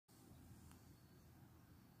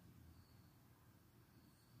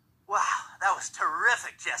was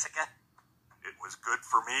terrific, Jessica. It was good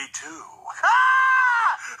for me, too.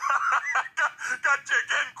 Ah! Got you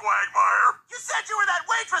again, Quagmire. You said you were that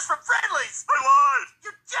waitress from Friendly's. I lied.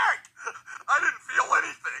 You jerk. I didn't feel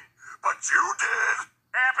anything, but you did.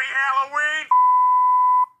 Happy Halloween!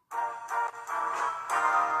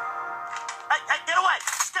 Hey, get away.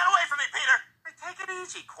 Get away from me, Peter. Hey, take it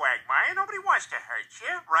easy, Quagmire. Nobody wants to hurt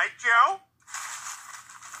you. Right, Joe?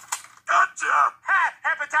 Gotcha. Ha!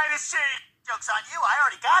 Hepatitis C! Joke's on you. I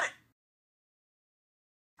already got it.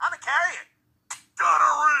 I'm a carrier.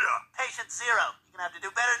 Gonorrhea. Patient 0. You're gonna have to do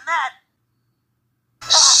better than that.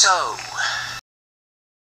 So,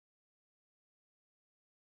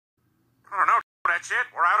 I don't know. That's it.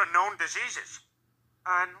 We're out of known diseases.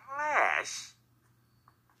 Unless...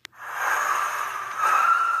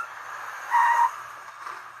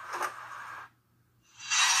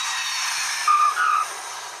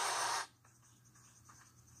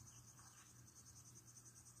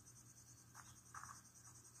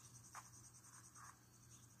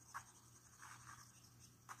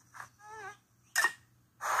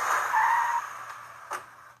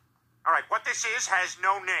 All right, what this is has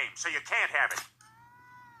no name, so you can't have it.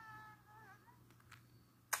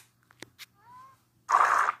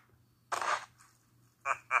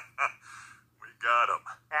 We got him.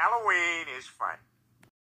 Halloween is fun.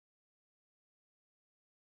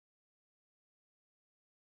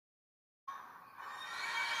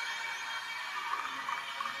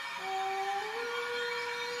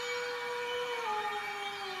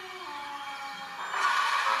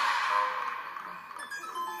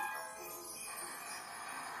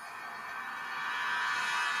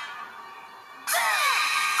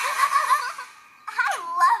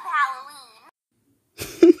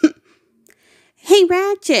 Hey,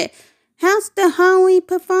 Ratchet, how's the Halloween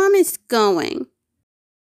performance going?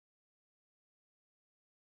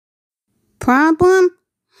 Problem?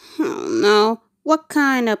 Oh no, what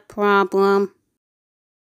kind of problem?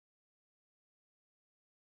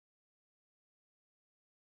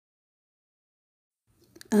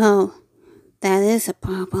 Oh, that is a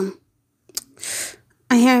problem.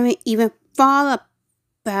 I haven't even thought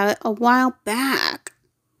about it a while back.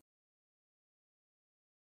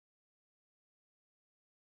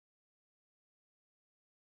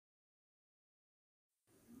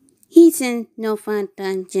 He's in No Fun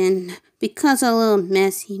Dungeon because of a little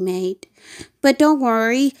mess he made. But don't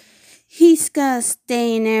worry, he's gonna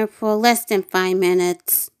stay in there for less than 5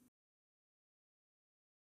 minutes.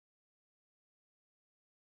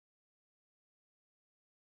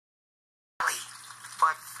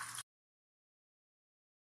 but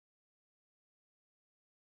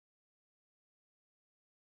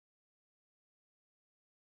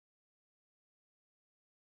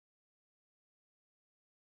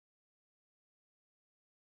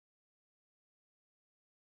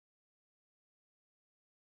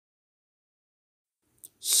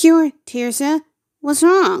Sure, Tirza, what's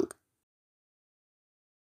wrong?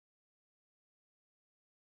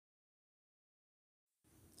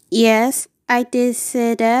 Yes, I did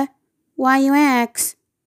say that. Why you ask?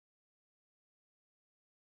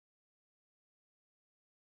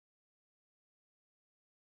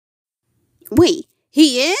 Wait,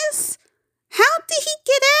 he is? How did he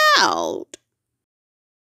get out?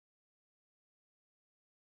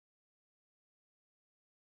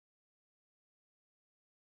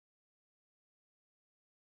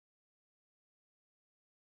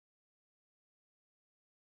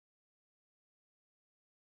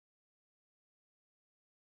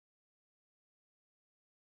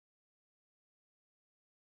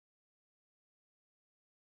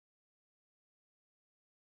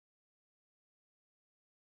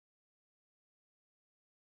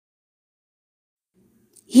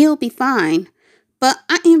 He'll be fine, but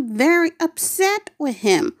I am very upset with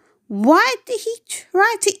him. Why did he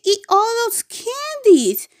try to eat all those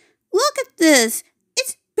candies? Look at this.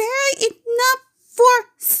 It's barely enough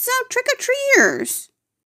for some trick-or-treaters.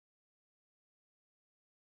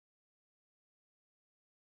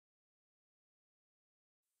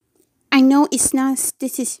 I know it's not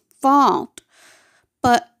Stitch's fault,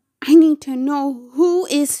 but I need to know who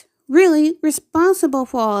is really responsible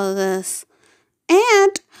for all of this.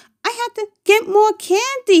 And I have to get more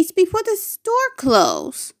candies before the store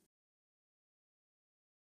closes.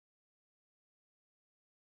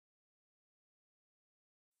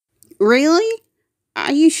 Really?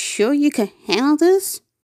 Are you sure you can handle this?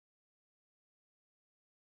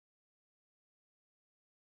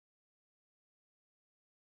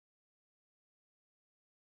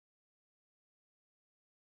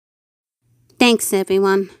 Thanks,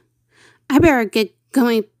 everyone. I better get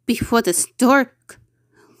going before the store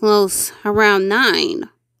close around 9.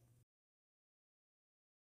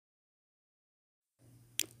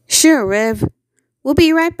 Sure, Rev. We'll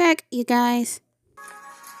be right back, you guys.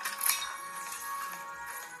 We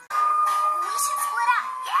should split up.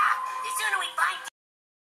 Yeah, the sooner we find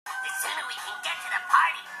the sooner we can get to the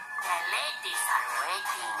party. The ladies are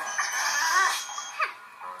waiting.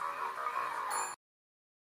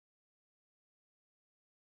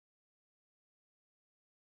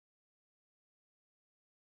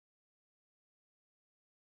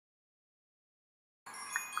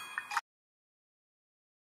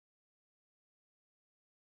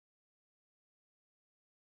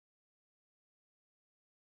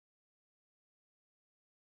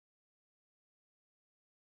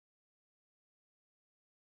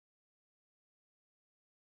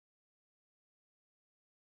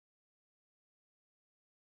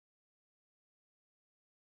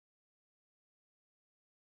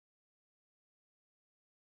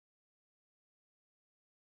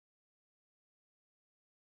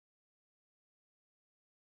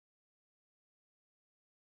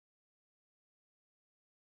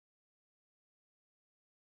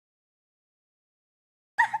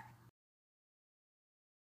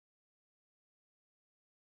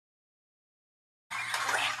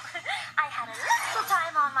 I had a little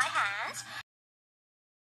time on my hands.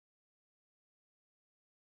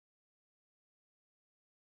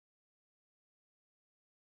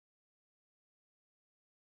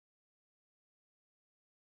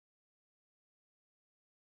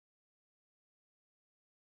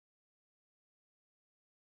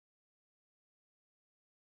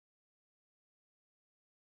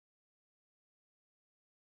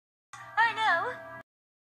 I know.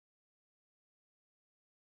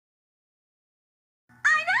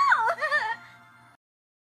 I know.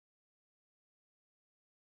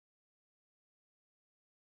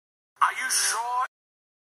 Are you sure?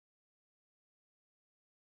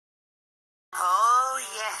 Oh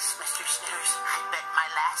yes, Mr. Snitters. I bet my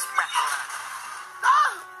last breath.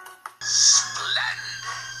 Oh! Splendid!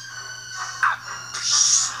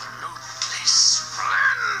 Absolutely splendid!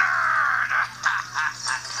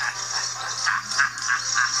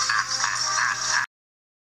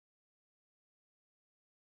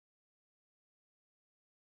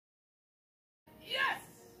 Yes!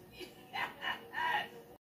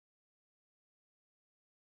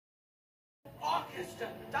 Orchestra,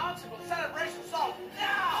 dancing with celebration song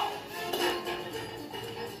now!